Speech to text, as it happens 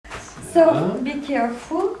So be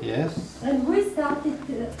careful. Yes. And we started.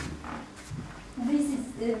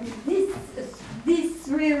 These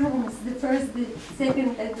three rooms, the first, the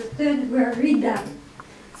second, and the third, were redone.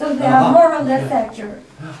 So they are more or less accurate.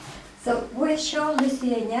 So we show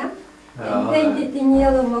Lithuania and painted in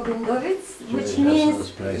yellow Mogundovits, which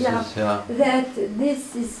means that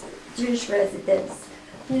this is Jewish residence.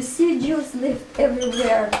 You see, Jews lived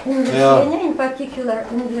everywhere in Lithuania, in particular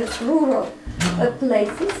in the rural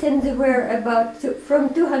places, and they were about from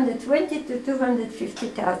 220 to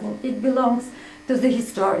 250,000. It belongs to the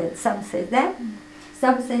historians. Some say that,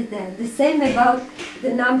 some say that. The same about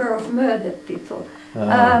the number of murdered people.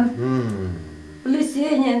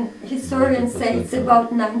 Lithuanian historians say it's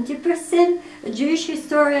about 90%. A Jewish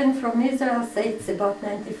historian from Israel says it's about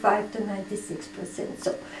 95 to 96%.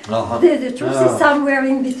 So the truth is somewhere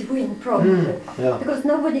in between, probably, because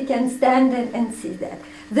nobody can stand and see that.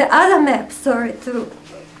 The other map, sorry to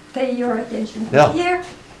pay your attention to here,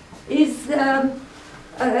 is an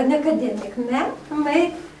academic map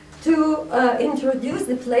made to introduce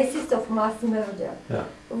the places of mass murder.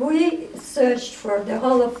 We searched for the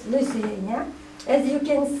whole of Lithuania, as you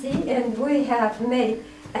can see, and we have made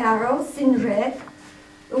arrows in red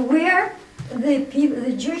where the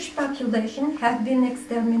Jewish population have been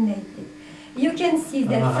exterminated. You can see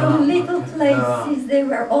that from little places they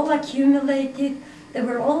were all accumulated. They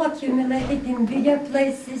were all accumulated in bigger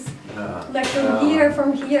places, like from here,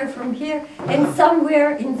 from here, from here, and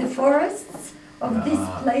somewhere in the forests of these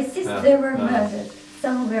places they were murdered,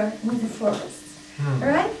 somewhere in the forests,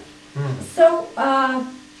 right? So,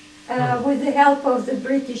 with the help of the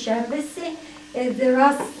British Embassy, there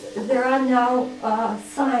are now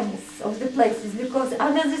signs of the places, because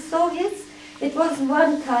under the Soviets it was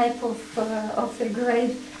one type of a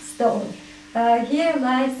gravestone. Here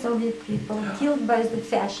lie Soviet people killed by the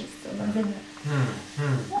fascists.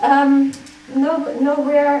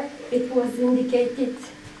 Nowhere it was indicated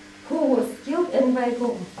who was killed and by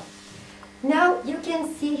whom. Now you can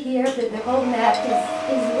see here that the whole map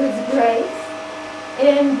is with graves,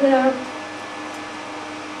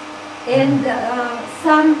 and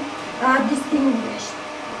some are distinguished.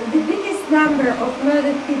 The biggest number of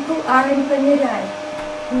murdered people are in Panirai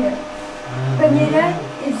here. Panirai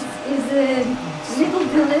is a little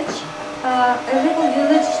village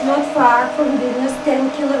not far from Vilnius,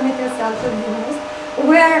 10 kilometers out of Vilnius,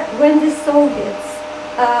 where when the Soviets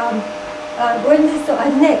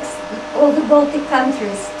annexed all the Baltic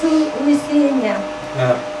countries to Lithuania,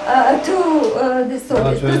 to the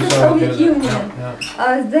Soviet Union,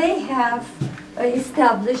 they have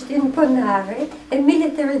established in Panarai a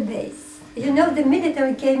military base. You know, the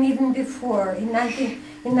military came even before, in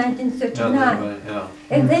 1939,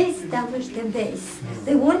 and they established a base.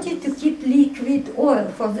 They wanted to keep liquid oil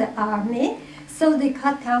for the army, so they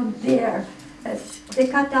cut out their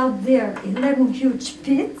 11 huge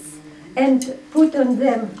pits and put on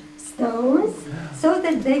them stones so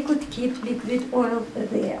that they could keep liquid oil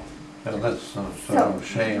there. Well, that's so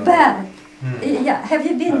shame. But yeah, have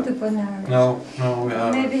you been to Panarai? No, we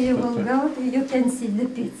haven't. Maybe you will go. You can see the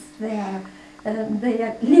pits. They are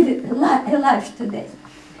living alive today.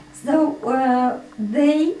 So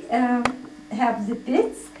they have the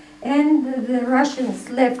pits, and the Russians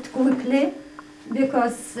left quickly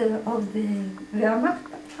because of the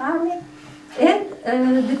Wehrmacht army, and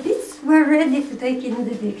the pits were ready to take in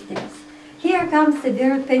the victims. Here comes a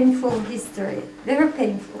very painful history, very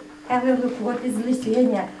painful. Have a look what is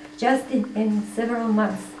Lithuania just in several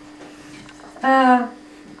months.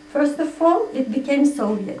 First of all, it became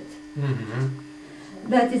Soviet.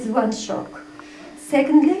 That is one shock.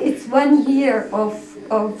 Secondly, it's 1 year of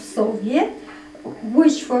Soviet,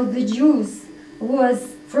 which for the Jews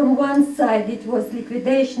was, from one side, it was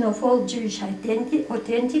liquidation of all Jewish identity.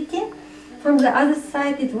 From the other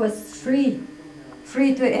side, it was free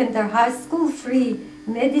to enter high school, free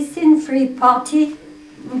medicine, free to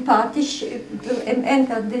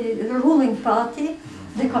enter the ruling party,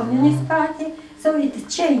 the Communist Party. So it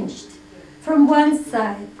changed. From one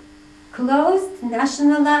side, closed,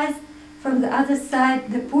 nationalized. From the other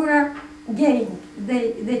side, the poor gained.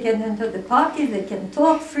 They can enter the party, they can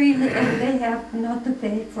talk freely, and they have not to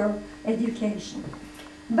pay for education.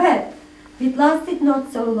 But it lasted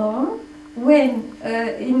not so long when,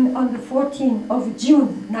 on the 14th of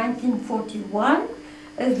June 1941,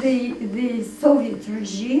 the Soviet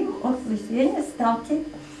regime of Lithuania started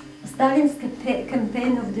Stalin's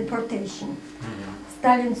campaign of deportation.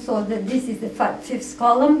 Stalin saw that this is the fifth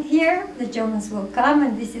column here, the Germans will come,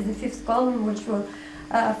 and this is the fifth column which will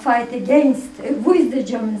fight with the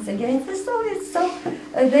Germans against the Soviets. So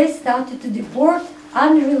they started to deport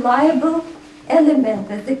unreliable element,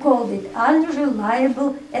 as they called it,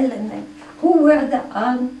 unreliable element. Who were the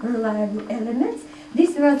unreliable elements?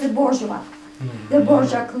 These were the bourgeois. The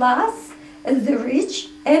bourgeois class, the rich,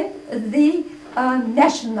 and the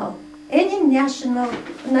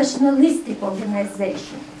nationalistic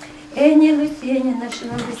organization. Any Lithuanian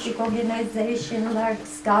nationalistic organization like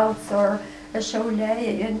Scouts or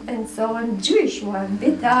Šauliai and so on, Jewish one,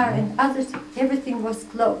 Betar and others, everything was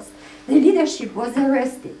closed. The leadership was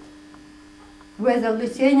arrested, whether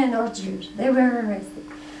Lithuanian or Jewish, they were arrested.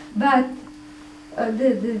 But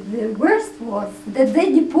the worst was that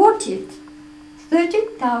they deported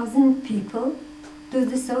 30,000 people to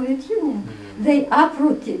the Soviet Union. They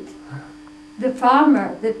uprooted the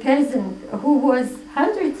farmer, the peasant, who was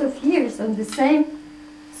hundreds of years on the same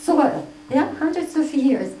soil, yeah, hundreds of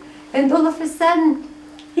years. And all of a sudden,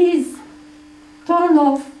 he's torn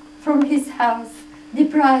off from his house,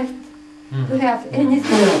 deprived to have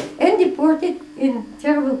anything, and deported in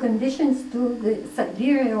terrible conditions to the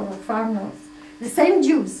Siberia or Far North. The same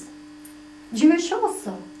Jews, Jewish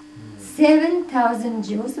also. 7,000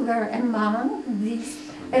 Jews were among these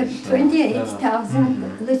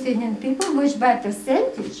 28,000 Lithuanian people, which by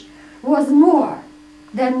percentage was more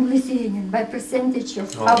than Lithuanian, by percentage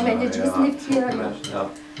of how many Jews lived here.